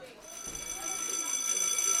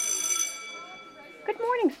Good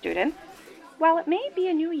morning, students. While it may be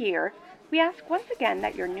a new year, we ask once again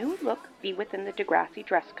that your new look be within the Degrassi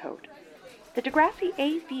dress code. The Degrassi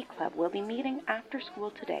AV Club will be meeting after school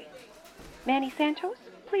today. Manny Santos,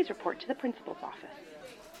 please report to the principal's office.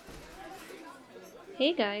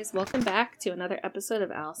 Hey guys, welcome back to another episode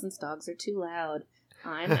of Allison's Dogs Are Too Loud.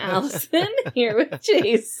 I'm Allison, here with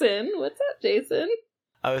Jason. What's up, Jason?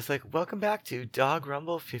 I was like, welcome back to Dog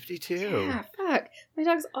Rumble 52. Yeah, fuck. My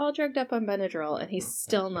dog's all drugged up on Benadryl, and he's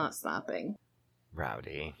still not stopping.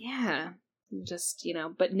 Rowdy. Yeah. Just,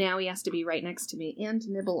 but now he has to be right next to me and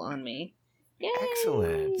nibble on me. Yay!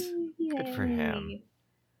 Excellent. Yay. Good for him.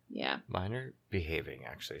 Yeah. Mine are behaving,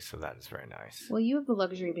 actually, so that is very nice. Well, you have the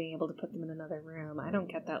luxury of being able to put them in another room. I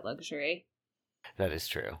don't get that luxury. That is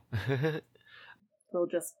true. They'll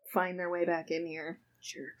just find their way back in here.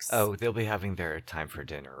 Jerks. Oh, they'll be having their time for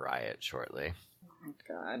dinner riot shortly. Oh my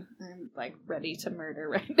god. I'm, ready to murder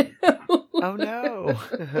right now. Oh, no.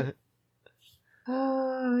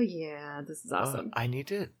 Oh, yeah. This is awesome.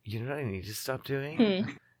 You know what I need to stop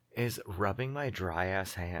doing? Is rubbing my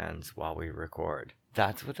dry-ass hands while we record.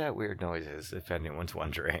 That's what that weird noise is, if anyone's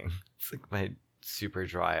wondering. It's like my super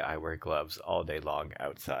dry, I wear gloves all day long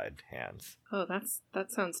outside hands. Oh,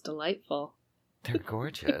 that sounds delightful. They're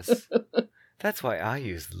gorgeous. That's why I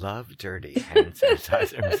use Love Dirty hand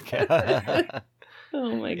sanitizer.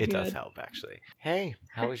 Oh my god. It does help, actually. Hey,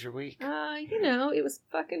 how was your week? It was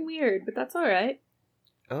fucking weird, but that's alright.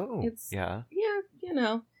 Oh, yeah. Yeah,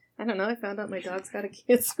 I don't know, I found out my dog's got a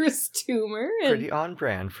cancerous tumor. And pretty on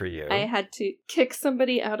brand for you. I had to kick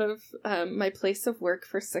somebody out of my place of work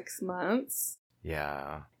for 6 months.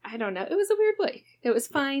 Yeah. I don't know, it was a weird week. It was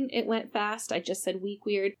fine, it went fast, I just said week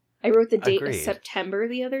weird. I wrote the date of September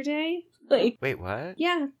the other day. Wait, what?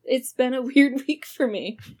 Yeah, it's been a weird week for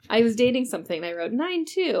me. I was dating something and I wrote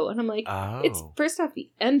 9/2, and I'm like, It's first off the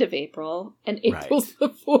end of April, and April's the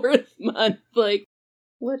 4th month. Like,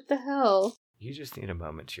 what the hell? You just need a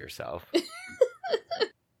moment to yourself. I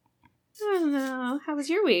don't know. How was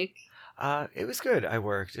your week? It was good. I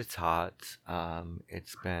worked. It's hot.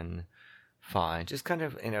 It's been fine. Just kind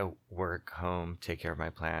of work, home, take care of my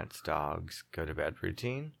plants, dogs, go to bed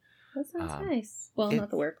routine. That sounds nice. Well,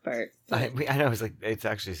 not the work part. I know. It's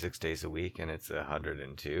actually 6 days a week, and it's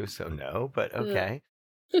 102, so no, but okay.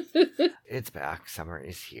 It's back. Summer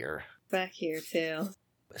is here. Back here, too.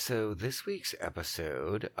 So this week's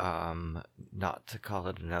episode, not to call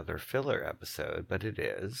it another filler episode, but it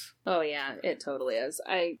is. Oh, yeah, it totally is.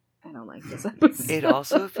 I don't like this episode. It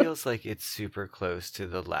also feels like it's super close to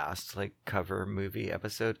the last, cover movie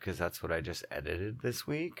episode, because that's what I just edited this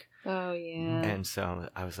week. Oh, yeah. And so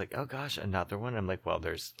I was like, oh gosh, another one? I'm like, well,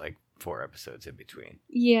 there's 4 episodes in between.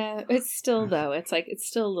 Yeah, it's still, though, it's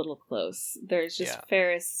still a little close. There's just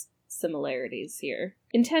Ferris similarities here.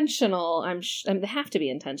 Intentional, they have to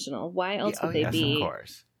be intentional. Why else would they be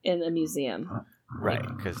in a museum? Right,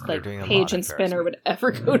 because they're doing a Paige lot of and Spinner would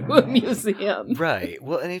ever go to a museum. Right.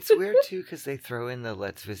 Well, and it's weird, too, because they throw in the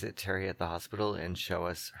let's visit Terry at the hospital and show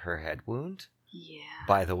us her head wound. Yeah.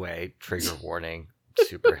 By the way, trigger warning,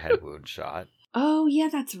 super head wound shot. Oh, yeah,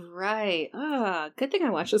 that's right. Good thing I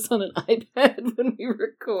watch this on an iPad when we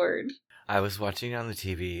record. I was watching on the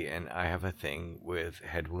TV, and I have a thing with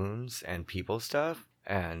head wounds and people stuff.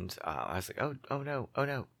 And I was like, oh no.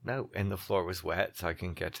 And the floor was wet, so I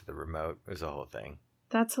couldn't get to the remote. It was a whole thing.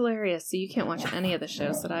 That's hilarious. So you can't watch any of the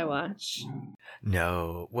shows that I watch?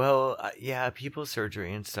 No. Well, yeah, people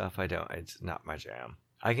surgery and stuff, I don't. It's not my jam.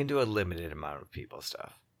 I can do a limited amount of people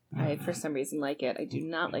stuff. I, for some reason, like it. I do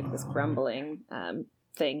not like this grumbling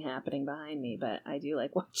thing happening behind me, but I do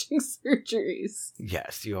like watching surgeries.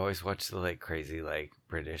 Yes, you always watch the crazy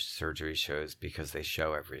British surgery shows because they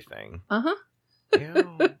show everything. Uh-huh.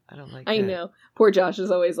 Ew, I don't like I know. Poor Josh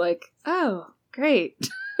is always like, oh, great.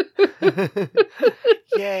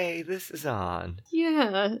 Yay, this is on.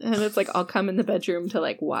 Yeah, and it's I'll come in the bedroom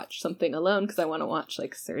to watch something alone because I want to watch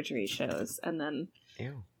surgery shows, and then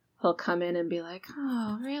he'll come in and be like,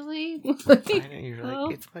 oh, really? I know,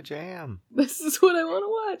 you're it's my jam. This is what I want to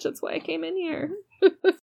watch. That's why I came in here.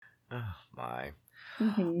 Oh, my.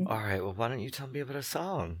 Mm-hmm. All right, well, why don't you tell me about a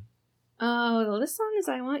song? Oh, well, this song is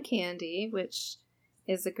I Want Candy, which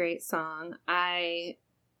is a great song. I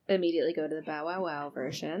immediately go to the Bow Wow Wow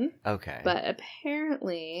version. Okay. But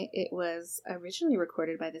apparently it was originally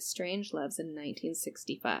recorded by the Strangeloves in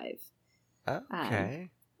 1965.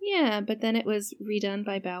 Okay. Yeah, but then it was redone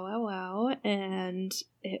by Bow Wow Wow, and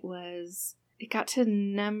it got to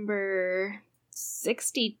number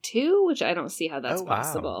 62, which I don't see how that's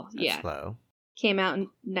possible. Wow. That's low. Came out in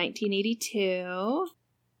 1982.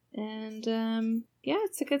 And, yeah,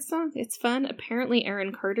 it's a good song. It's fun. Apparently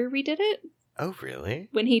Aaron Carter redid it. Oh, really?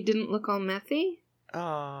 When he didn't look all methy?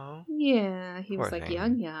 Oh. Yeah, he was like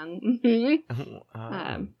young.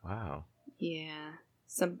 Wow. Yeah.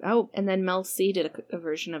 And then Mel C did a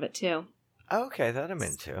version of it too. Okay, that I'm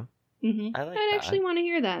into. Mm-hmm. I like I'd that. actually want to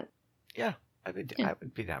hear that. Yeah, I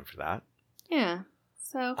would be down for that. Yeah.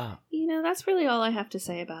 So, that's really all I have to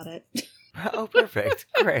say about it. Oh, perfect.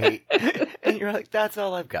 Great. And you're like, that's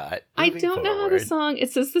all I've got. I don't know how the song,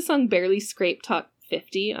 it says the song barely scraped top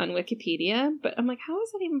 50 on Wikipedia, but I'm like, how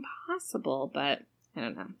is that even possible? But I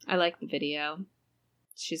don't know. I like the video.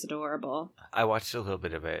 She's adorable. I watched a little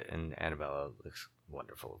bit of it, and Annabella looks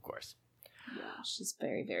wonderful, of course. Yeah, she's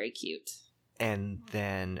very, very cute. And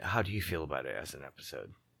then, how do you feel about it as an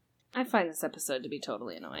episode? I find this episode to be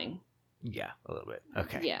totally annoying. Yeah, a little bit.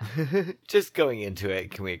 Okay. Yeah. Just going into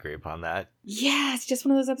it, can we agree upon that? Yeah, it's just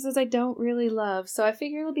one of those episodes I don't really love, so I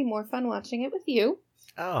figure it'll be more fun watching it with you.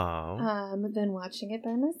 Oh. Than watching it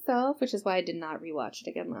by myself, which is why I did not rewatch it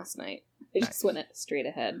again last night. I just went straight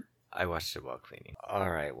ahead. I watched it while cleaning.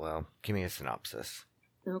 All right, well, give me a synopsis.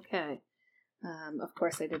 Okay. Of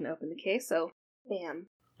course I didn't open the case, so bam.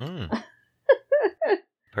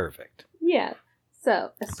 Perfect. Yeah.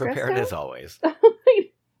 So, prepared as always.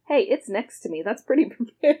 Hey, it's next to me. That's pretty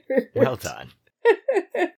prepared. Well done.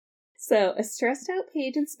 So, a stressed out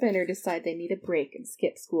Paige and Spinner decide they need a break and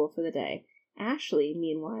skip school for the day. Ashley,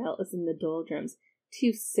 meanwhile, is in the doldrums,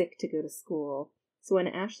 too sick to go to school. So when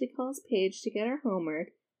Ashley calls Paige to get her homework,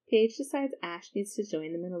 Paige decides Ash needs to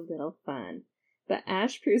join them in a little fun. But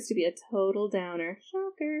Ash proves to be a total downer,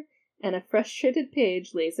 shocker, and a frustrated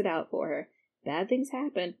Paige lays it out for her. Bad things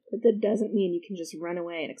happen, but that doesn't mean you can just run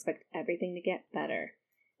away and expect everything to get better.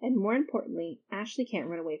 And more importantly, Ashley can't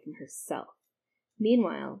run away from herself.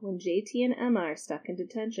 Meanwhile, when JT and Emma are stuck in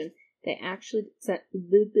detention, they accidentally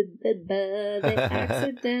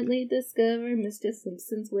discover Mr.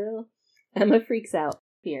 Simpson's will. Emma freaks out,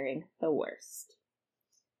 fearing the worst.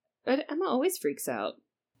 But Emma always freaks out.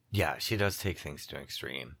 Yeah, she does take things to an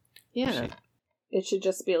extreme. Yeah. It should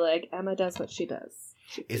just be like, Emma does what she does.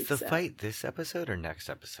 Is the fight this episode or next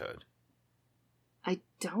episode? I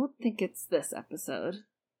don't think it's this episode.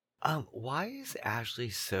 Why is Ashley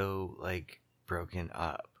so, broken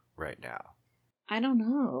up right now? I don't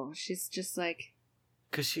know. She's just like...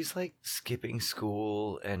 Because she's, skipping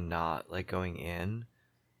school and not, going in,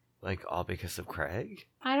 all because of Craig?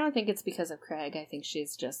 I don't think it's because of Craig. I think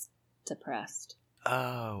she's just depressed.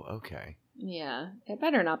 Oh, okay. Yeah. It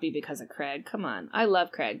better not be because of Craig. Come on. I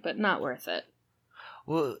love Craig, but not worth it.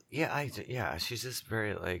 Well, yeah, she's just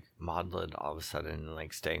very, maudlin all of a sudden,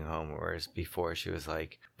 staying home, whereas before she was,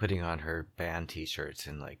 putting on her band t-shirts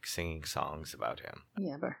and, singing songs about him.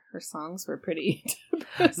 Yeah, but her songs were pretty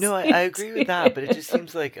No, I agree with that, but it just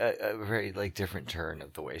seems like a very, different turn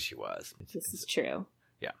of the way she was. This is true.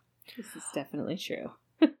 Yeah. This is definitely true.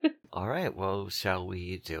 All right, well, shall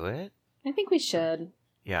we do it? I think we should.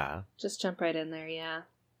 Yeah. Just jump right in there, yeah.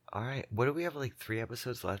 All right. What do we have, 3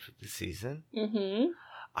 episodes left of the season? Mm-hmm.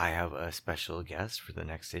 I have a special guest for the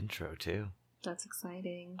next intro, too. That's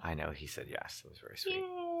exciting. I know. He said yes. It was very sweet.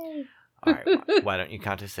 Yay! All right. Why don't you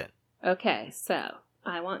count us in? Okay. So,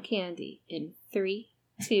 I want candy in 3,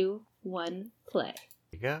 2, 1, play.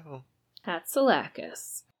 Here you go.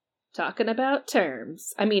 Hatzilakis. Talking about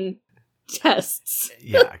terms. I mean, tests.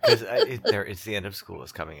 Yeah, because it's the end of school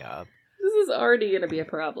is coming up. This is already going to be a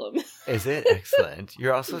problem. Is it? Excellent.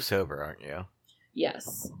 You're also sober, aren't you?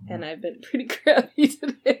 Yes. And I've been pretty crappy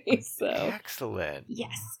today, so. Excellent.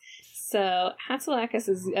 Yes. So, Hatzilakis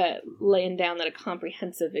is laying down that a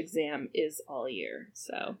comprehensive exam is all year,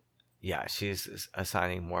 so. Yeah, she's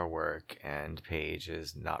assigning more work, and Paige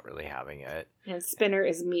is not really having it. And Spinner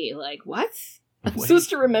is me, what? I'm supposed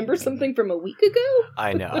to remember something from a week ago?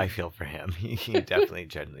 I know, I feel for him. He definitely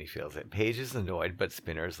genuinely feels it. Paige is annoyed, but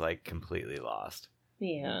Spinner's completely lost.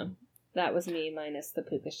 Yeah, that was me minus the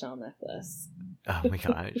puka shell necklace. Oh my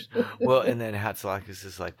gosh. Well, and then Hatzilakis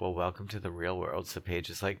is well, welcome to the real world. So Paige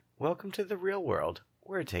is welcome to the real world.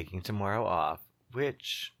 We're taking tomorrow off,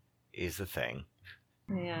 which is a thing.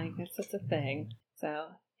 Yeah, I guess that's a thing. So,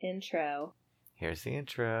 intro. Here's the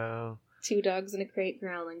intro. 2 dogs in a crate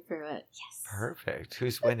growling through it. Yes. Perfect.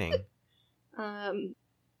 Who's winning? I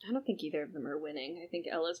don't think either of them are winning. I think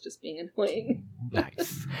Ella's just being annoying.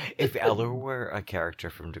 Nice. If Ella were a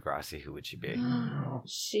character from Degrassi, who would she be?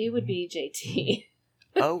 She would be JT.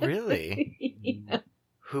 Oh, really? Yeah.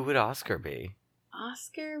 Who would Oscar be?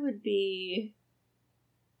 Oscar would be...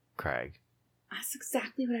 Craig. That's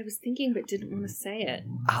exactly what I was thinking, but didn't want to say it.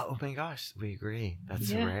 Oh my gosh, we agree.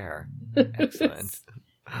 That's rare. Excellent.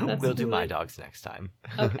 We'll do my dogs next time.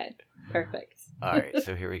 Okay, perfect. All right,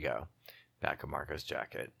 so here we go. Back of Marco's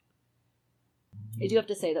jacket. I do have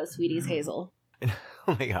to say, though, Sweetie's Hazel.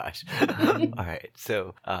 Oh my gosh. All right.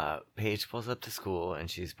 So Paige pulls up to school and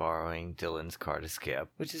she's borrowing Dylan's car to Skip,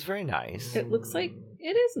 which is very nice. It looks like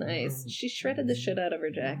it is nice. She shredded the shit out of her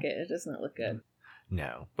jacket. It does not look good.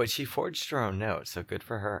 No, but she forged her own note, so good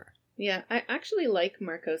for her. Yeah, I actually like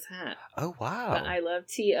Marco's hat. Oh, wow. I love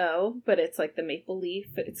T.O., but it's like the maple leaf.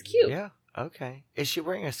 It's cute. Yeah, okay. Is she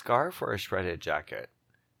wearing a scarf or a shredded jacket?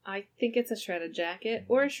 I think it's a shredded jacket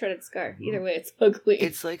or a shredded scarf. Either way, it's ugly.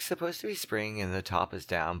 It's like supposed to be spring and the top is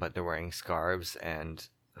down, but they're wearing scarves and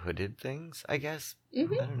hooded things, I guess.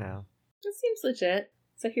 Mm-hmm. I don't know. It seems legit.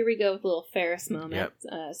 So here we go with a little Ferris moment.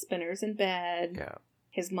 Yep. Spinner's in bed. Yeah.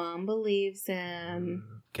 His mom believes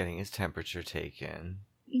him. Getting his temperature taken.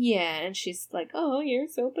 Yeah, and she's like, oh, you're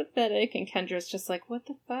so pathetic. And Kendra's just like, what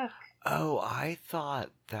the fuck? Oh, I thought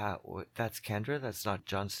that's Kendra? That's not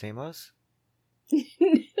John Stamos?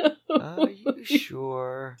 No. Are you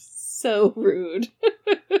sure? So rude.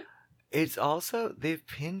 It's also, they've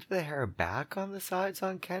pinned the hair back on the sides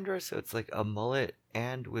on Kendra, so it's like a mullet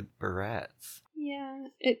and with barrettes. Yeah,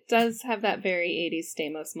 it does have that very 80s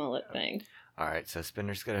Stamos mullet thing. Alright, so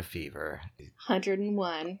Spinner's got a fever.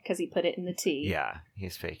 101, because he put it in the tea. Yeah,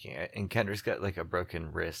 he's faking it. And Kendra's got like a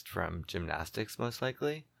broken wrist from gymnastics, most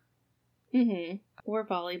likely. Mm-hmm. Or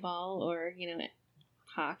volleyball, or,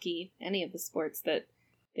 hockey, any of the sports that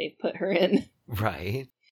they've put her in. Right.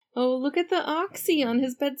 Oh, look at the Oxy on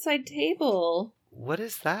his bedside table. What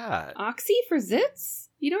is that? Oxy for zits?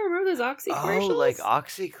 You don't remember those Oxy commercials? Oh, like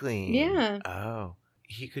OxyClean. Yeah. Oh,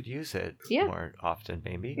 he could use it more often,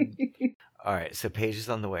 maybe. All right, so Paige is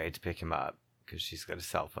on the way to pick him up because she's got a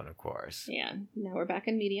cell phone, of course. Yeah. Now we're back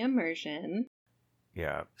in media immersion.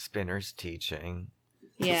 Yeah. Spinner's teaching.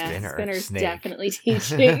 Yeah, Spinner's Snake. Definitely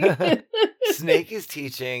teaching. Snake is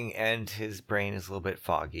teaching, and his brain is a little bit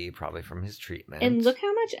foggy, probably from his treatment. And look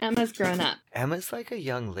how much Emma's grown up. Emma's like a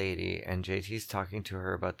young lady, and JT's talking to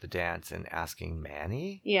her about the dance and asking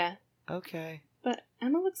Manny? Yeah. Okay. But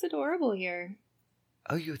Emma looks adorable here.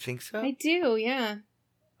 Oh, you think so? I do, yeah.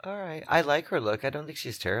 All right. I like her look. I don't think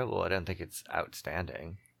she's terrible. I don't think it's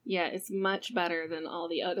outstanding. Yeah, it's much better than all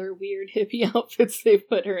the other weird hippie outfits they've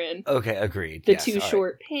put her in. Okay, agreed. The too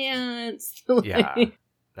short pants. Yeah,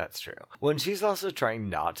 that's true. Well, and she's also trying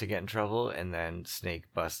not to get in trouble, and then Snake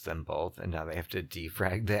busts them both, and now they have to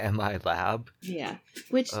defrag the MI lab. Yeah,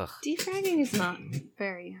 which defragging is not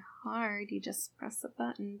very hard. You just press the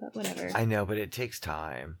button, but whatever. I know, but it takes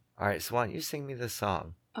time. All right, so why don't you sing me this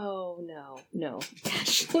song? Oh, no.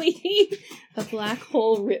 Ashley, a black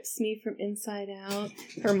hole rips me from inside out.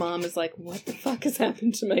 Her mom is like, what the fuck has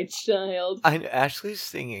happened to my child? Ashley's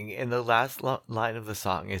singing, and the last line of the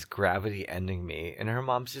song is gravity ending me, and her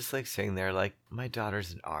mom's just like sitting there like, my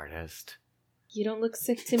daughter's an artist. You don't look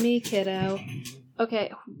sick to me, kiddo.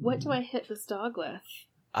 Okay, what do I hit this dog with?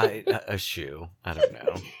 A shoe. I don't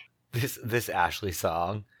know. This Ashley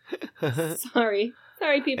song.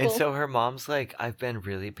 Sorry, people. And so her mom's like, I've been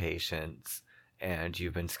really patient, and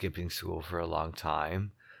you've been skipping school for a long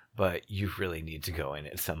time, but you really need to go in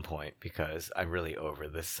at some point because I'm really over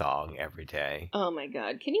this song every day. Oh my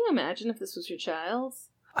god. Can you imagine if this was your child?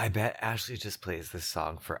 I bet Ashley just plays this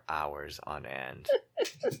song for hours on end.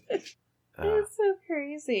 It's so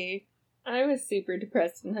crazy. I was super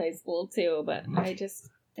depressed in high school too, but I guess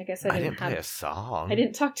I didn't play a song. I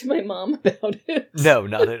didn't talk to my mom about it. No,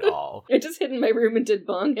 not at all. I just hid in my room and did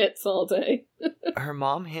bong hits all day. Her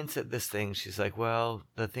mom hints at this thing. She's like, well,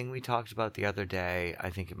 the thing we talked about the other day, I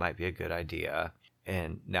think it might be a good idea.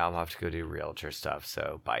 And now I'm off to go do realtor stuff,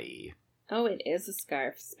 so bye. Oh, it is a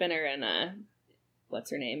scarf. Spinner and,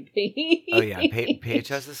 what's her name? Oh, yeah. Paige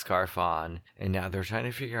has a scarf on, and now they're trying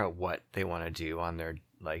to figure out what they want to do on their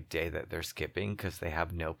day that they're skipping because they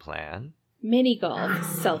have no plan. Mini golf,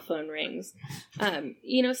 cell phone rings. Spinner's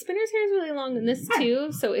hair is really long in this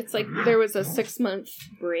too, so it's like there was a 6-month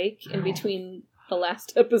break in between the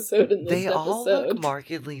last episode and this episode. They all look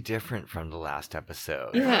markedly different from the last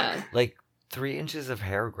episode. Yeah. Like 3 inches of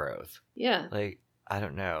hair growth. Yeah. Like, I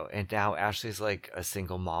don't know. And now Ashley's like a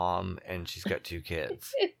single mom and she's got 2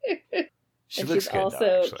 kids. She looks good, also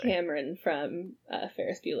though, Cameron from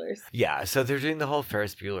Ferris Bueller's. Yeah, so they're doing the whole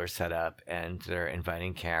Ferris Bueller setup, and they're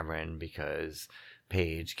inviting Cameron because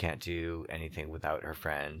Paige can't do anything without her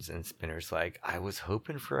friends, and Spinner's like, I was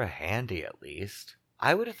hoping for a handy at least.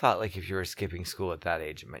 I would have thought, like, if you were skipping school at that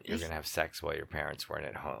age, it meant you were going to have sex while your parents weren't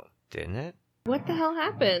at home, didn't it? What the hell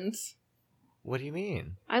happened? What do you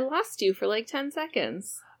mean? I lost you for like 10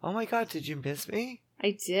 seconds. Oh my god, did you miss me?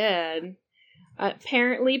 I did.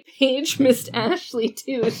 Apparently, Paige missed Ashley,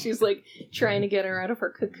 too. She's, like, trying to get her out of her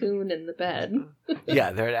cocoon in the bed.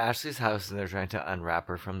 Yeah, they're at Ashley's house, and they're trying to unwrap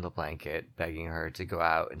her from the blanket, begging her to go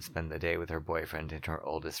out and spend the day with her boyfriend and her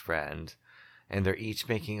oldest friend. And they're each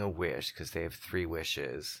making a wish, because they have 3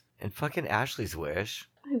 wishes. And fucking Ashley's wish.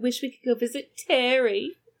 I wish we could go visit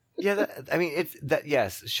Terry. Yeah, it's that.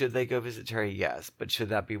 Yes, should they go visit Terry? Yes, but should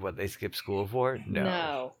that be what they skip school for?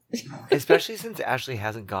 No. Especially since Ashley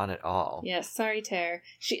hasn't gone at all. Yeah, sorry, Tara.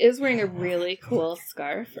 She is wearing a really cool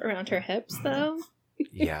scarf around her hips, though.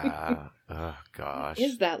 Yeah. Oh gosh. What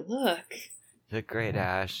is that look? Look great,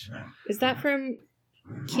 Ash. Is that from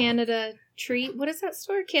Canada Treat? What is that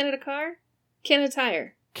store? Canada Car? Canada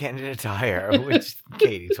Tire. Canada Tire, which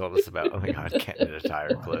Katie told us about. Oh my god, Canada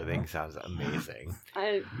Tire clothing sounds amazing.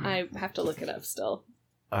 I have to look it up still.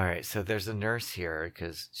 All right, so there's a nurse here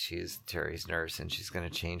because she's Terry's nurse and she's going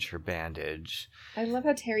to change her bandage. I love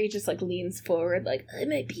how Terry just like leans forward like, I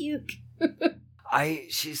might puke.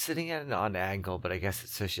 She's sitting at an odd angle, but I guess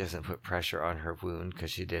it's so she doesn't put pressure on her wound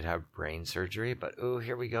because she did have brain surgery. But oh,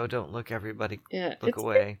 here we go. Don't look, everybody. Yeah, look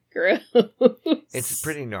away. Gross. It's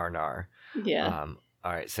pretty nar. Yeah.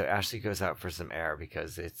 All right, so Ashley goes out for some air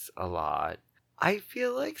because it's a lot. I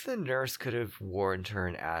feel like the nurse could have warned her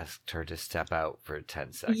and asked her to step out for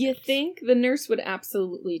 10 seconds. You think the nurse would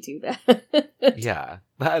absolutely do that? Yeah,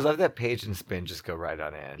 but I love that Paige and Spin just go right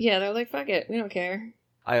on in. Yeah, they're like, fuck it, we don't care.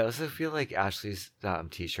 I also feel like Ashley's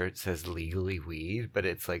t-shirt says legally weed, but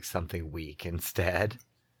it's like something weak instead.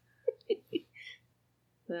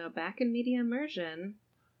 So back in media immersion.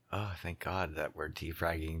 Oh, thank God that we're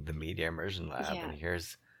defragging the media immersion lab, and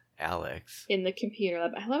here's Alex. In the computer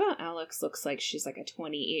lab. I love how Alex looks like she's like a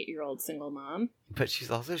 28-year-old single mom. But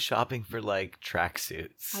she's also shopping for, like,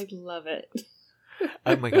 tracksuits. I love it.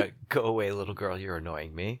 Oh my God, go away, little girl, you're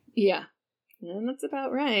annoying me. Yeah. And that's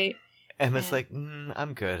about right. Emma's like,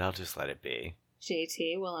 I'm good, I'll just let it be.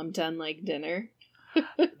 JT, well, I'm done like dinner.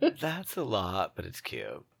 That's a lot, but it's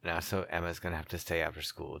cute. Now, so Emma's going to have to stay after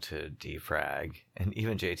school to defrag. And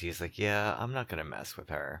even JT's like, yeah, I'm not going to mess with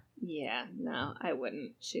her. Yeah, no, I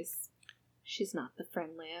wouldn't. She's not the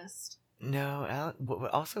friendliest. No,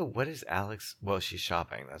 also, what is Alex? Well, she's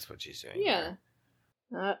shopping. That's what she's doing. Yeah.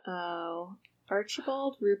 Uh-oh.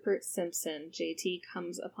 Archibald Rupert Simpson. JT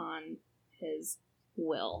comes upon his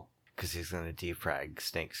will. Because he's going to defrag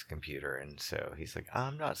Snake's computer, and so he's like,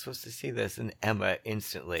 I'm not supposed to see this, and Emma's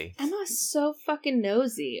so fucking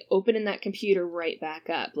nosy, opening that computer right back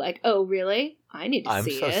up, like, oh, really? I need to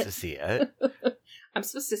see it. I'm supposed to see it. I'm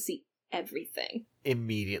supposed to see everything.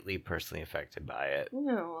 Immediately personally affected by it.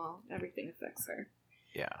 No, well, everything affects her.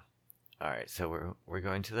 Yeah. Alright, so we're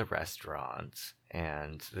going to the restaurant,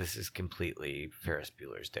 and this is completely Ferris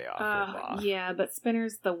Bueller's Day Off. Yeah, but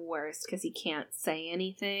Spinner's the worst because he can't say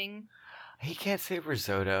anything. He can't say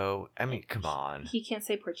risotto. I mean, come on. He can't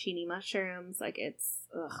say porcini mushrooms. Like, it's,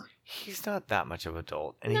 ugh. He's not that much of an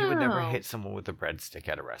adult, and he would never hit someone with a breadstick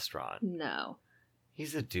at a restaurant. No.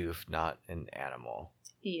 He's a doof, not an animal.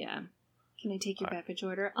 Yeah. Can I take your beverage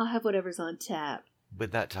order? I'll have whatever's on tap.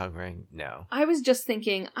 With that tongue ring, no. I was just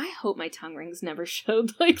thinking, I hope my tongue rings never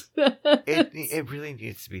showed like that. It really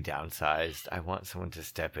needs to be downsized. I want someone to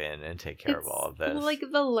step in and take care of all of this. Like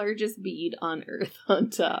the largest bead on earth on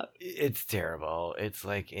top. It's terrible. It's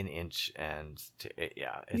like an inch and...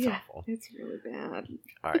 it's awful. It's really bad.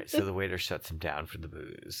 All right, so the waiter shuts him down for the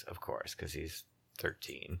booze, of course, because he's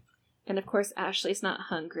 13. And of course, Ashley's not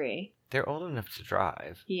hungry. They're old enough to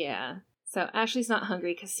drive. Yeah. So Ashley's not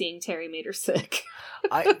hungry because seeing Terry made her sick.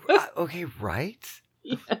 Okay, right?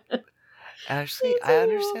 Yeah. Ashley, I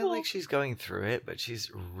understand like she's going through it, but she's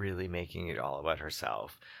really making it all about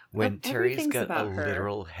herself. When Terry's got a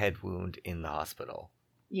literal head wound in the hospital.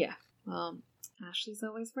 Yeah. Well, Ashley's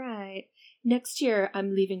always right. Next year,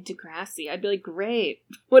 I'm leaving Degrassi. I'd be like, great.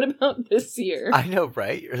 What about this year? I know,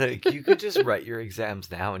 right? You're like, you could just write your exams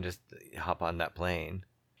now and just hop on that plane.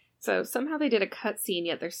 So somehow they did a cut scene,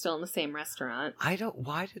 yet they're still in the same restaurant.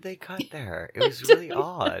 Why did they cut there? It was really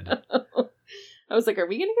odd. I was like, are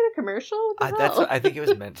we going to get a commercial? I think it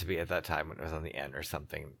was meant to be at that time when it was on the end or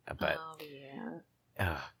something. But, oh, yeah.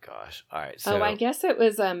 Oh, gosh. All right. So, I guess it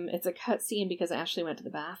was, it's a cut scene because Ashley went to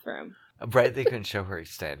the bathroom. Right, they couldn't show her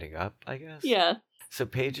standing up, I guess. Yeah. So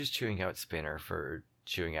Paige is chewing out Spinner for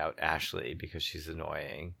chewing out Ashley because she's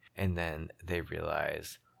annoying. And then they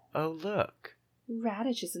realize, oh, look.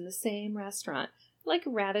 Raditch is in the same restaurant. Like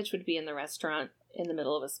Raditch would be in the restaurant in the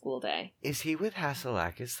middle of a school day. Is he with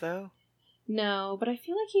Hatzilakis, though? No, but I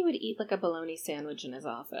feel like he would eat like a bologna sandwich in his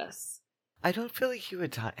office. I don't feel like he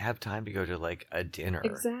would have time to go to, like, a dinner.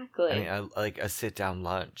 Exactly. I mean, like a sit-down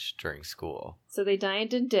lunch during school. So they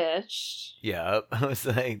dined and ditched. Yep. I was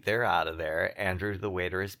like, they're out of there. Andrew, the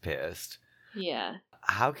waiter, is pissed. Yeah.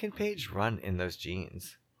 How can Paige run in those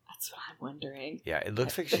jeans? That's what I'm wondering. Yeah, it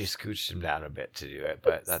looks like she scooched him down a bit to do it,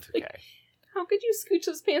 but that's okay. Like, how could you scooch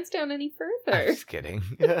those pants down any further? I'm just kidding.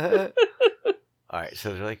 All right,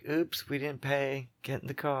 so they're like, oops, we didn't pay. Get in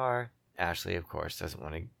the car. Ashley, of course, doesn't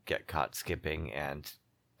want to get caught skipping and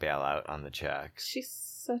bail out on the check. She's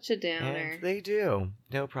such a downer. And they do.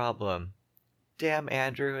 No problem. Damn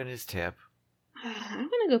Andrew and his tip. I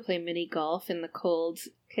want to go play mini golf in the cold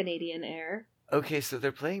Canadian air. Okay, so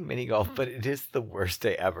they're playing mini golf, but it is the worst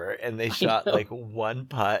day ever. And they shot like one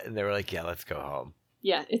putt and they were like, yeah, let's go home.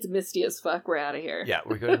 Yeah, it's misty as fuck. We're out of here. Yeah,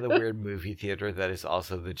 we're going to the weird movie theater that is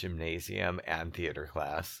also the gymnasium and theater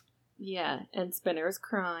class. Yeah, and Spinner's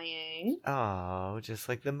crying. Oh, just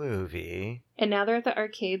like the movie. And now they're at the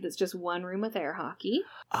arcade that's just one room with air hockey.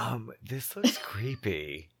 This looks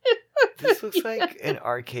creepy. This looks like an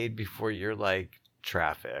arcade before you're, like,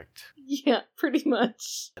 trafficked. Yeah, pretty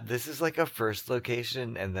much. This is like a first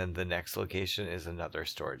location, and then the next location is another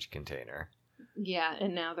storage container. Yeah,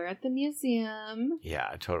 and now they're at the museum.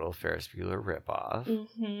 Yeah, a total Ferris Bueller ripoff.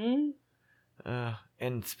 Mm-hmm.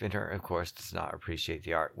 And Spinner, of course, does not appreciate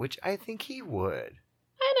the art, which I think he would.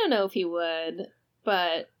 I don't know if he would,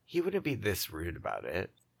 but... He wouldn't be this rude about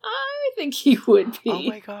it. I think he would be. Oh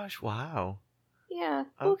my gosh, wow. Yeah,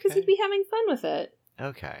 well, because he'd be having fun with it.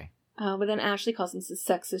 Okay. Oh, but then Ashley calls him a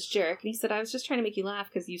sexist jerk, and he said, I was just trying to make you laugh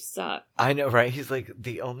because you suck. I know, right? He's like,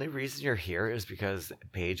 the only reason you're here is because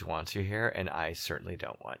Paige wants you here, and I certainly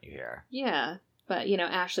don't want you here. Yeah, but, you know,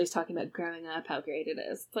 Ashley's talking about growing up, how great it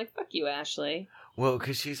is. It's like, fuck you, Ashley. Well,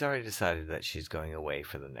 because she's already decided that she's going away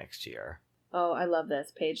for the next year. Oh, I love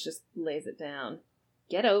this. Paige just lays it down.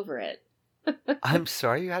 Get over it. I'm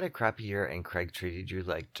sorry you had a crappy year and Craig treated you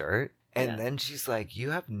like dirt. And then she's like, you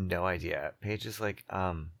have no idea. Paige is like,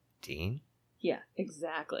 Dean? Yeah,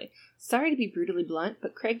 exactly. Sorry to be brutally blunt,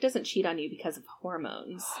 but Craig doesn't cheat on you because of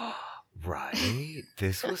hormones. Right?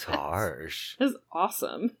 This was harsh. This is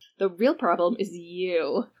awesome. The real problem is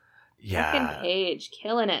you. Yeah. Fucking Paige.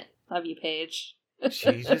 Killing it. Love you, Paige.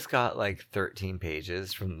 She just got like 13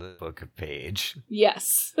 pages from the book of Paige.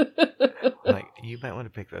 Yes. Like, you might want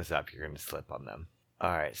to pick those up. You're going to slip on them.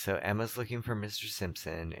 All right, so Emma's looking for Mr.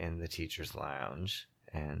 Simpson in the teacher's lounge.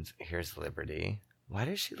 And here's Liberty. Why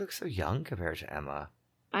does she look so young compared to Emma?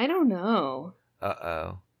 I don't know.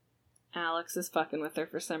 Uh-oh. Alex is fucking with her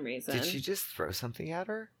for some reason. Did she just throw something at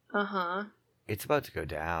her? Uh-huh. It's about to go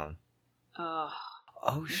down. Oh,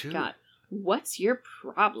 shoot. God. What's your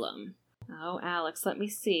problem? Oh, Alex, let me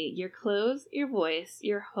see. Your clothes, your voice,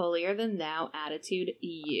 your holier-than-thou attitude,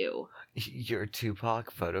 you. Your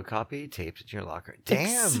Tupac photocopy taped in your locker.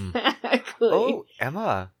 Damn! Exactly. Oh,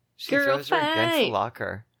 Emma. She throws her against the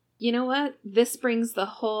locker. You know what? This brings the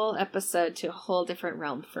whole episode to a whole different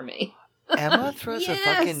realm for me. Emma throws her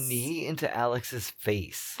fucking knee into Alex's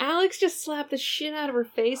face. Alex just slapped the shit out of her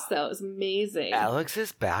face, though. It was amazing.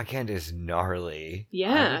 Alex's backhand is gnarly.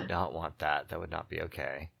 Yeah. I would not want that. That would not be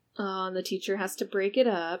okay. Oh, and the teacher has to break it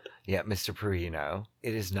up. Yeah, Mr. Perino.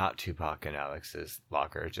 It is not Tupac in Alex's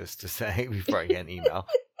locker, just to say, before I get an email.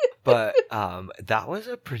 But that was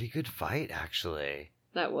a pretty good fight, actually.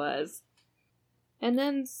 That was. And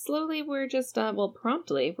then slowly we're just,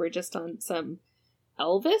 promptly, we're just on some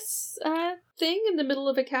Elvis thing in the middle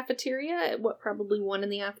of a cafeteria at probably 1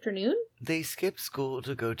 p.m. They skip school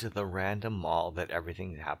to go to the random mall that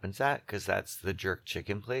everything happens at, because that's the jerk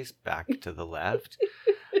chicken place back to the left.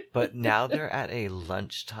 But now they're at a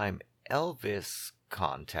lunchtime Elvis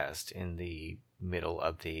contest in the middle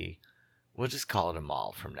of the... We'll just call it a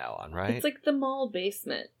mall from now on, right? It's like the mall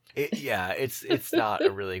basement. It's not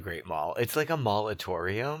a really great mall. It's like a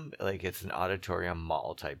mall-atorium. Like, it's an auditorium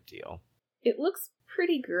mall type deal. It looks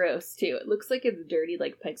pretty gross, too. It looks like it's dirty,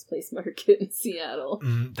 like Pike's Place Market in Seattle.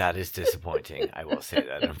 That is disappointing. I will say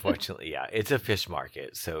that, unfortunately. Yeah, it's a fish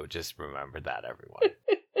market, so just remember that, everyone.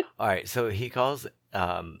 All right, so he calls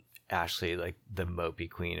Ashley, like, the mopey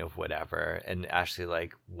queen of whatever, and Ashley,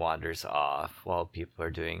 like, wanders off while people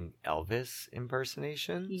are doing Elvis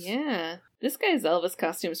impersonations. Yeah. This guy's Elvis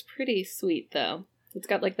costume is pretty sweet, though. It's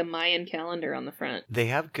got, like, the Mayan calendar on the front. They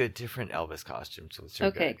have good different Elvis costumes, which are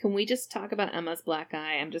Okay, good. Can we just talk about Emma's black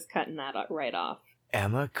eye? I'm just cutting that right off.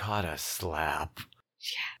 Emma caught a slap.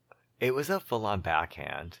 Yeah. It was a full-on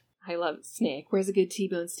backhand. I love Snake. Where's a good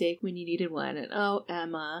T-bone steak when you needed one? And oh,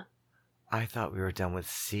 Emma. I thought we were done with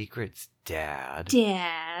secrets, Dad.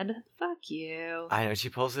 Dad. Fuck you. I know, she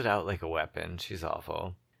pulls it out like a weapon. She's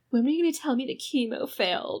awful. When are you going to tell me the chemo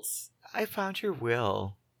failed? I found your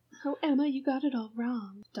will. Oh, Emma, you got it all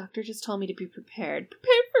wrong. Doctor just told me to be prepared.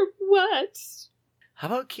 Prepared for what? How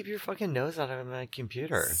about keep your fucking nose out of my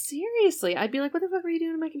computer? Seriously, I'd be like, what the fuck are you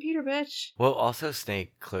doing on my computer, bitch? Well, also,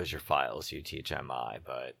 Snake, close your files. You teach MI,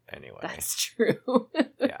 but anyway. That's true.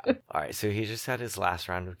 Yeah. All right, so he just had his last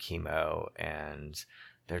round of chemo, and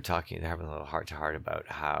they're having a little heart-to-heart about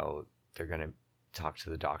how they're going to talk to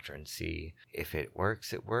the doctor and see if it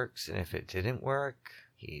works, and if it didn't work,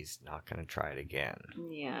 he's not going to try it again.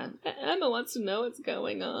 Yeah. Emma wants to know what's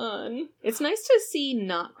going on. It's nice to see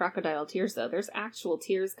not crocodile tears, though. There's actual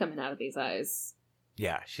tears coming out of these eyes.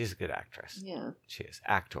 Yeah, she's a good actress. Yeah. She is.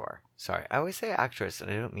 Actor. Sorry, I always say actress,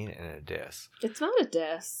 and I don't mean it in a diss. It's not a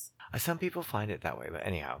diss. Some people find it that way, but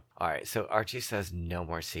anyhow. All right, so Archie says no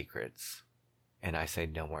more secrets. And I say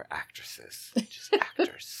no more actresses. Just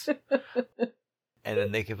actors. And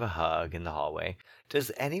then they give a hug in the hallway.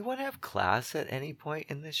 Does anyone have class at any point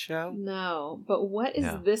in this show? No, but what is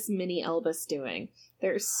this mini Elvis doing?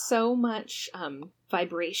 There's so much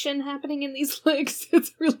vibration happening in these legs.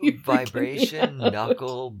 It's really vibration,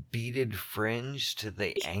 knuckle, beaded fringe to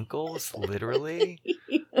the ankles, literally.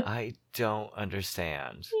 Yeah. I don't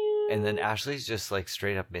understand. Yeah. And then Ashley's just like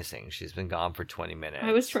straight up missing. She's been gone for 20 minutes.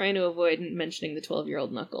 I was trying to avoid mentioning the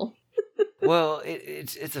 12-year-old knuckle. Well,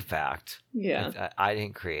 it's a fact. Yeah. I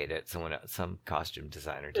didn't create it. Some costume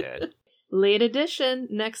designer did. Late edition.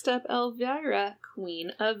 Next up, Elvira,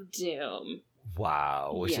 Queen of Doom.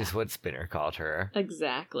 Wow, which is what Spinner called her.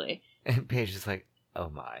 Exactly. And Paige is like, oh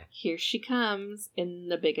my. Here she comes in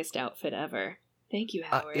the biggest outfit ever. Thank you,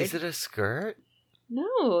 Howard. Is it a skirt?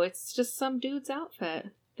 No, it's just some dude's outfit.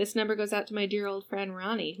 This number goes out to my dear old friend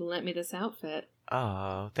Ronnie, who lent me this outfit.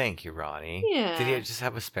 Oh, thank you, Ronnie. Yeah. Did he just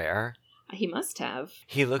have a spare? He must have.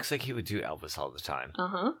 He looks like he would do Elvis all the time.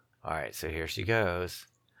 Uh-huh. All right, so here she goes.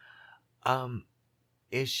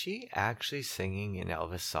 Is she actually singing an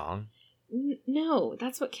Elvis song? No,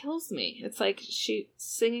 that's what kills me. It's like she's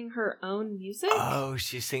singing her own music. Oh,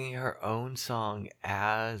 she's singing her own song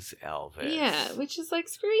as Elvis. Yeah, which is like,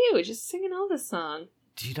 screw you, just sing an Elvis song.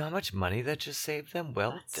 Do you know how much money that just saved them?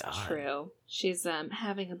 Well That's done. True. She's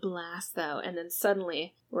having a blast, though, and then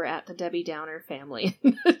suddenly we're at the Debbie Downer family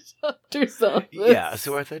in the doctor's office. Yeah,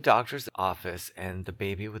 so we're at the doctor's office, and the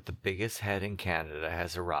baby with the biggest head in Canada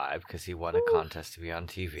has arrived because he won a contest to be on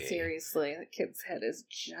TV. Seriously, that kid's head is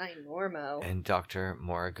ginormo. And Dr.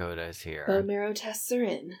 Moragota is here. Bone marrow tests are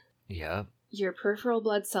in. Yep. Your peripheral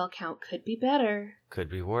blood cell count could be better. Could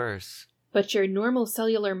be worse. But your normal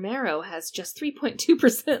cellular marrow has just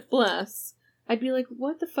 3.2% less. I'd be like,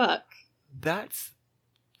 what the fuck? That's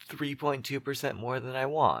 3.2% more than I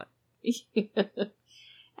want.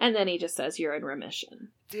 And then he just says you're in remission.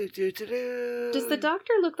 Does the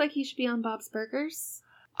doctor look like he should be on Bob's Burgers?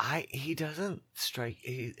 He doesn't strike.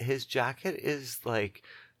 His jacket is like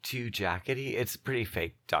too jackety. It's pretty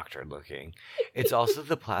fake doctor looking. It's also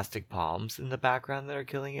the plastic palms in the background that are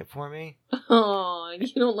killing it for me. Oh, you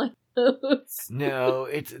don't like those? No,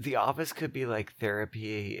 the office could be like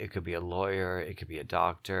therapy. It could be a lawyer. It could be a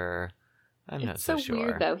doctor. I'm not so sure. It's so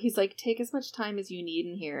weird, though. He's like, take as much time as you need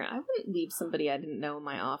in here. I wouldn't leave somebody I didn't know in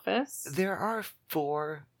my office. There are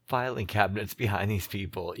 4 filing cabinets behind these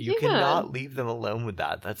people. You cannot leave them alone with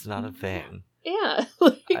that. That's not a thing. Yeah.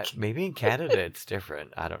 Maybe in Canada it's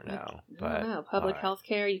different. I don't know. I don't know. Public health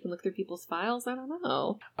care, you can look through people's files. I don't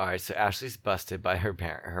know. All right, so Ashley's busted by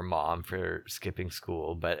her mom for skipping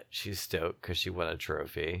school, but she's stoked because she won a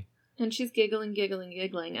trophy. And she's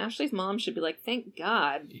giggling. Ashley's mom should be like, thank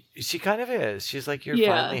God. She kind of is. She's like, you're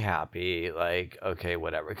finally happy. Like, okay,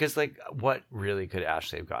 whatever. Because, like, what really could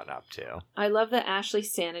Ashley have gotten up to? I love that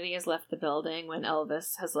Ashley's sanity has left the building when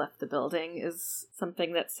Elvis has left the building is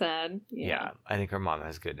something that's said. Yeah, I think her mom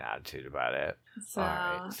has a good attitude about it. So, all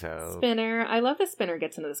right, so Spinner. I love that Spinner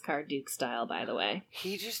gets into this car Duke style, by the way.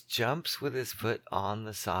 He just jumps with his foot on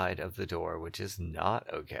the side of the door, which is not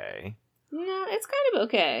okay. No, it's kind of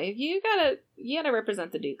okay. You gotta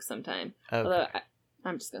represent the Duke sometime. Okay. Although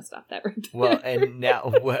I'm just gonna stop that right there. Well, and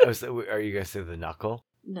now, are you gonna say the knuckle?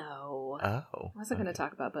 No. Oh. I wasn't gonna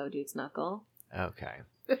talk about Bo Duke's knuckle. Okay.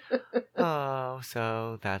 Oh,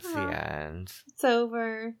 so that's the end. It's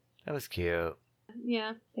over. That was cute.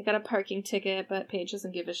 Yeah, they got a parking ticket, but Paige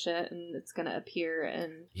doesn't give a shit, and it's gonna appear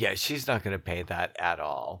and... Yeah, she's not gonna pay that at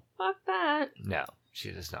all. Fuck that. No. She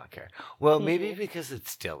does not care. Well, maybe because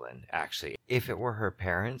it's Dylan, actually. If it were her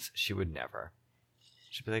parents, she would never.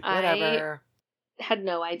 She'd be like, whatever. I had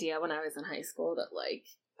no idea when I was in high school that, like,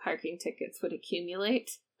 parking tickets would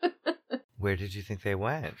accumulate. Where did you think they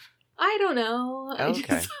went? I don't know. Oh,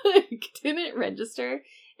 okay. I just, like, didn't register.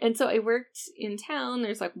 And so I worked in town.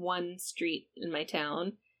 There's, like, one street in my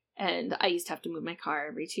town. And I used to have to move my car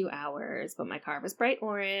every 2 hours, but my car was bright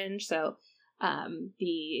orange. So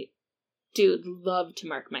the dude loved to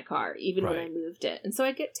mark my car, even when I moved it. And so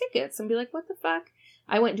I'd get tickets and be like, what the fuck?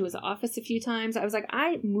 I went into his office a few times. I was like,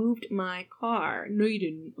 I moved my car. No, you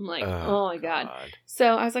didn't. I'm like, oh my God.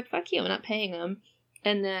 So I was like, fuck you. I'm not paying him.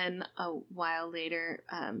 And then a while later,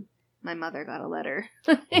 my mother got a letter.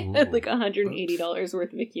 It had like $180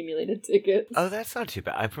 worth of accumulated tickets. Oh, that's not too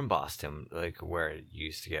bad. I'm from Boston, like where it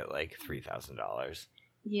used to get like $3,000.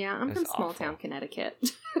 Yeah, I'm from small town Connecticut.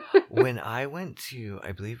 When I went to,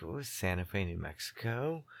 I believe it was Santa Fe, New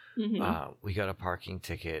Mexico, we got a parking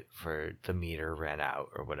ticket for the meter ran out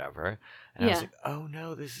or whatever. And I was like, oh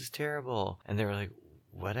no, this is terrible. And they were like,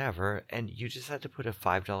 whatever. And you just had to put a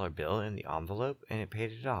 $5 bill in the envelope and it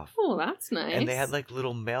paid it off. Oh, that's nice. And they had like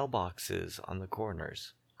little mailboxes on the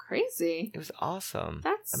corners. Crazy. It was awesome.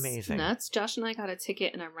 That's amazing. Nuts. Josh and I got a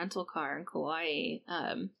ticket in a rental car in Kauai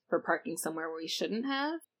for parking somewhere where we shouldn't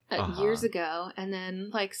have years ago. And then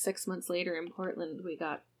like 6 months later in Portland, we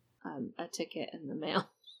got a ticket in the mail.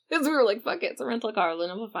 Because we were like, fuck it, it's a rental car.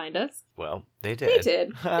 Luna will find us. Well, they did. They did.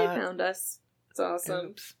 They found us. It's awesome.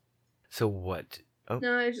 Oops. So what? Oh.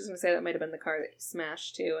 No, I was just going to say that might have been the car that he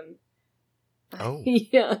smashed too. And oh.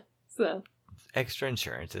 Yeah. So. Extra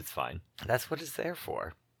insurance. It's fine. That's what it's there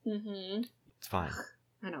for. Mm-hmm. It's fine.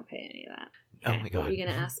 I don't pay any of that. Oh my God. What are you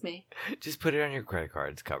going to ask me? Just put it on your credit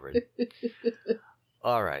card. It's covered.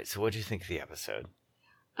 All right. So what do you think of the episode?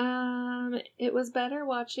 It was better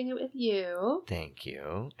watching it with you. Thank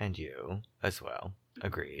you. And you as well.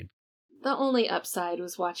 Agreed. The only upside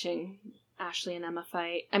was watching Ashley and Emma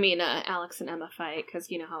fight. I mean, Alex and Emma fight, because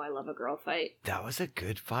you know how I love a girl fight. That was a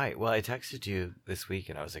good fight. Well, I texted you this week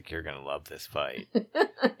and I was like, you're going to love this fight.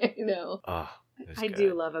 I know. Oh, I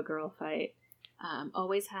do love a girl fight.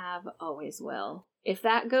 Always have, always will. If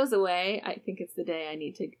that goes away, I think it's the day I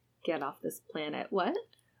need to get off this planet. What?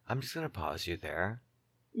 I'm just going to pause you there.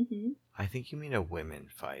 Mm-hmm. I think you mean a women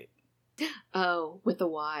fight. Oh, with a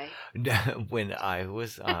Y. When I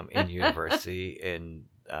was in university in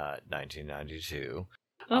 1992,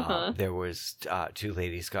 there was 2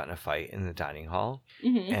 ladies got in a fight in the dining hall,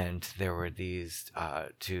 and there were these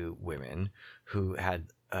 2 women who had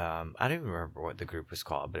I don't even remember what the group was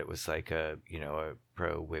called, but it was like a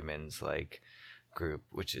pro women's like group,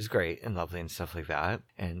 which is great and lovely and stuff like that.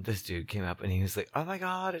 And this dude came up and he was like, oh my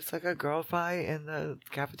God, it's like a girl fight in the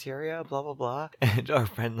cafeteria, blah blah blah. And our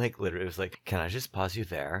friend like literally was like, can I just pause you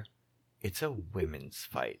there? It's a women's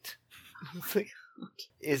fight. It's like,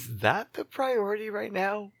 is that the priority right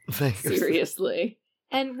now? Like, seriously.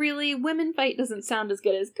 And really, women fight doesn't sound as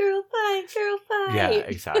good as girl fight. Yeah,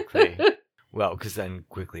 exactly. Well, because then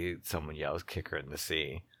quickly someone yells, kick her in the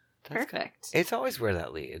sea. That's perfect. Good. It's always where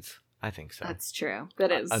that leads. I think so. That's true.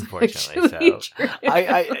 That is unfortunately so. True.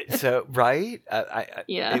 So right.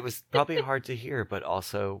 Yeah. It was probably hard to hear, but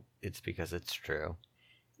also it's because it's true.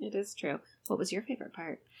 It is true. What was your favorite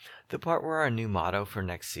part? The part where our new motto for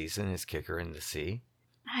next season is "Kick her in the sea."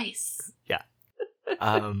 Nice. Yeah.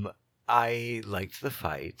 I liked the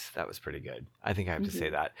fight. That was pretty good. I think I have to say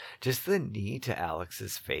that. Just the knee to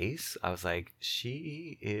Alex's face. I was like,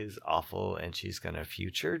 she is awful and she's going to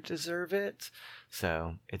future deserve it.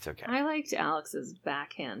 So it's okay. I liked Alex's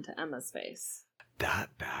backhand to Emma's face. That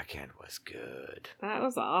backhand was good. That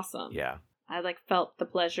was awesome. Yeah. I felt the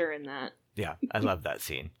pleasure in that. Yeah. I love that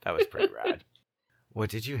scene. That was pretty rad. What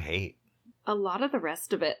did you hate? A lot of the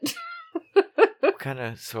rest of it. Kind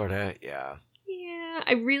of, sort of, yeah. Yeah,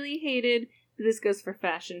 I really hated, this goes for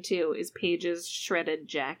fashion too, is Paige's shredded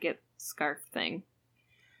jacket scarf thing.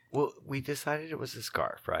 Well, we decided it was a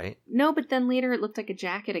scarf, right? No, but then later it looked like a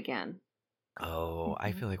jacket again. Oh,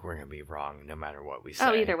 I feel like we're going to be wrong no matter what we say.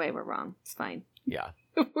 Oh, either way, we're wrong. It's fine. Yeah.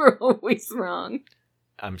 We're always wrong.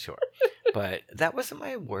 I'm sure. But that wasn't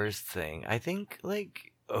my worst thing. I think,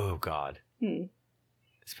 oh God.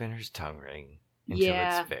 Spinner's tongue ring until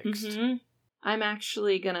it's fixed. Mm-hmm. I'm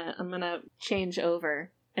gonna change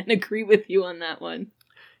over and agree with you on that one.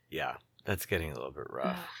 Yeah, that's getting a little bit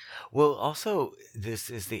rough. Well, also,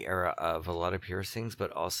 this is the era of a lot of piercings,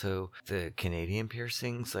 but also the Canadian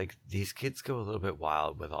piercings. Like, these kids go a little bit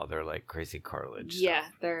wild with all their, crazy cartilage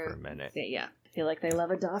stuff for a minute. I feel like they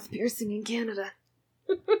love a doth piercing in Canada.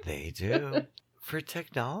 They do. For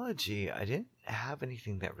technology, I didn't have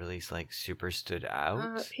anything that really, super stood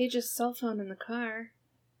out. Paige's cell phone in the car.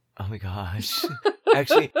 Oh my gosh.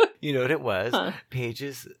 Actually, you know what it was? Huh.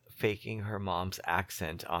 Paige's faking her mom's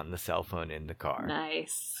accent on the cell phone in the car.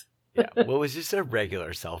 Nice. Yeah. Well, it was just a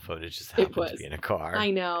regular cell phone. It just happened to be in a car.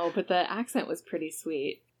 I know, but the accent was pretty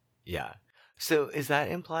sweet. Yeah. So is that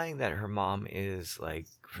implying that her mom is,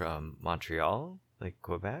 from Montreal? Like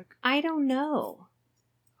Quebec? I don't know.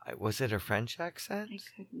 Was it a French accent? I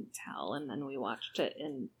couldn't tell, and then we watched it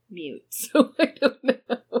in mute, so I don't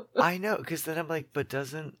know. I know, because then I'm like, but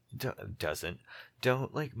don't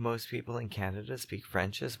like most people in Canada speak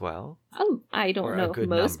French as well? Oh, I don't know if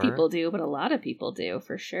most people do, but a lot of people do,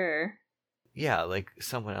 for sure. Yeah, like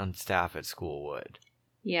someone on staff at school would.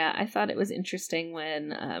 Yeah, I thought it was interesting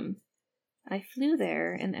when I flew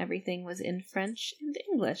there and everything was in French and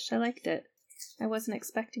English. I liked it. I wasn't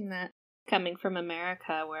expecting that. Coming from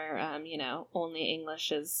America where, only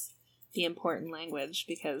English is the important language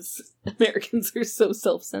because Americans are so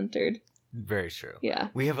self-centered. Very true. Yeah.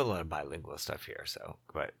 We have a lot of bilingual stuff here,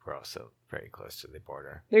 but we're also very close to the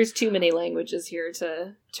border. There's too many languages here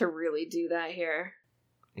to really do that here.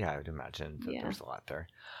 Yeah, I would imagine that there's a lot there.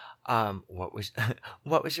 What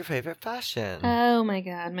was your favorite fashion? Oh my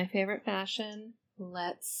god, my favorite fashion,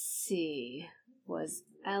 let's see, was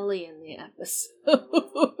Ellie in the episode.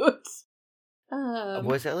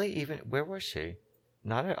 Was Ellie even? Where was she?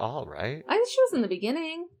 Not at all, right? I think she was in the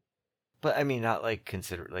beginning. But I mean, not like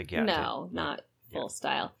considered like No, not full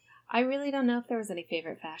style. I really don't know if there was any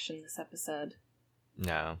favorite fashion this episode.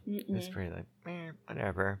 No, it's pretty like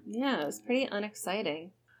whatever. Yeah, it was pretty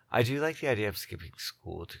unexciting. I do like the idea of skipping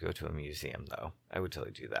school to go to a museum, though. I would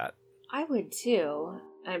totally do that. I would too.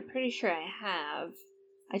 I'm pretty sure I have.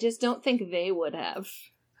 I just don't think they would have.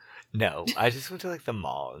 No, I just went to like the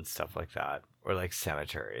mall and stuff like that. Or like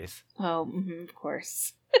cemeteries. Oh, of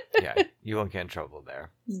course. Yeah, you won't get in trouble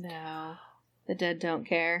there. No. The dead don't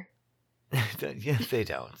care. Yes, they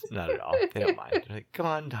don't. Not at all. They don't mind. They're like, come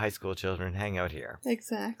on, high school children, hang out here.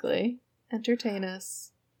 Exactly. Entertain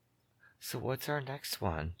us. So what's our next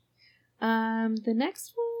one? The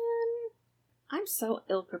next one... I'm so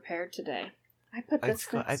ill-prepared today. I put this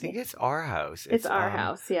I think it's Our House. It's Our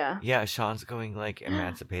House, yeah. Yeah, Sean's going like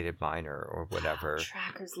emancipated minor or whatever.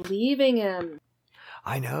 Tracker's leaving him.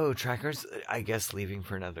 I know. Tracker's, I guess, leaving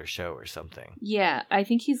for another show or something. Yeah, I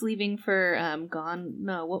think he's leaving for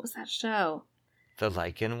No, what was that show? The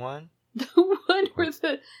Lycan one? The one where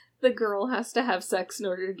the girl has to have sex in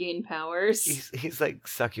order to gain powers. He's like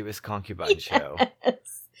succubus concubine show.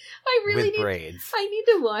 I really with braids. I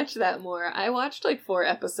need to watch that more. I watched like 4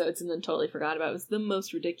 episodes and then totally forgot about it. It was the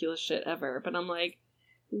most ridiculous shit ever. But I'm like,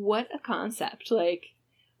 what a concept. Like,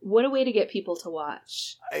 what a way to get people to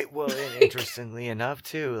watch. Well, and interestingly enough,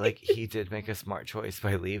 too, like, he did make a smart choice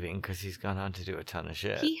by leaving because he's gone on to do a ton of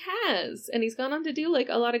shit. He has. And he's gone on to do, like,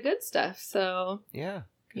 a lot of good stuff, so... Yeah.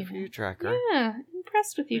 Good for you, Tracker. Yeah.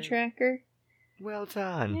 Impressed with you, Tracker. Well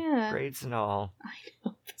done. Yeah. Braids and all. I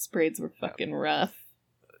know. Those braids were fucking rough.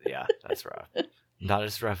 Yeah, that's rough. Not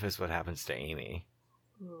as rough as what happens to Amy.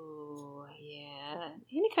 Ooh, yeah.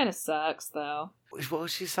 Amy kind of sucks, though. Well,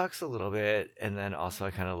 she sucks a little bit, and then also I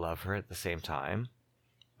kind of love her at the same time.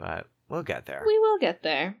 But we'll get there. We will get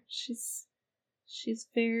there. She's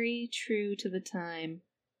very true to the time.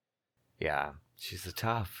 Yeah, she's a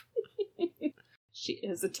tough. She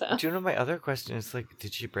is a tough. Do you know my other question is, like,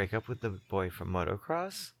 did she break up with the boy from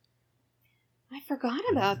Motocross? I forgot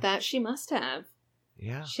about that. She must have.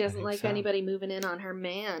 Yeah. She doesn't like anybody moving in on her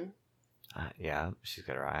man. Yeah, she's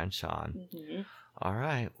got her eye on Sean. Mm-hmm. All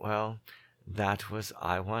right, well, that was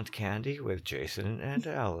I Want Candy with Jason and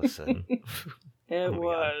Allison. It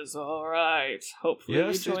was all right. Hopefully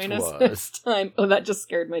yes, you join us next time. Oh, that just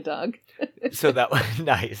scared my dog. So that was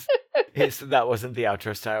nice. So that wasn't the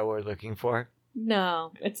outro style we're looking for?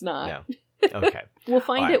 No, it's not. No. Okay. We'll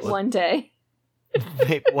find it one day.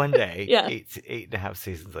 Maybe one day. Yeah. 8.5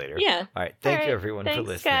 seasons later. Yeah. All right. Thank you, everyone, for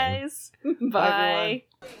listening. Thanks, guys. Bye. Bye,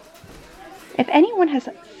 everyone. If anyone has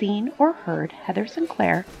seen or heard Heather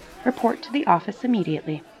Sinclair, report to the office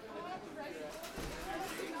immediately.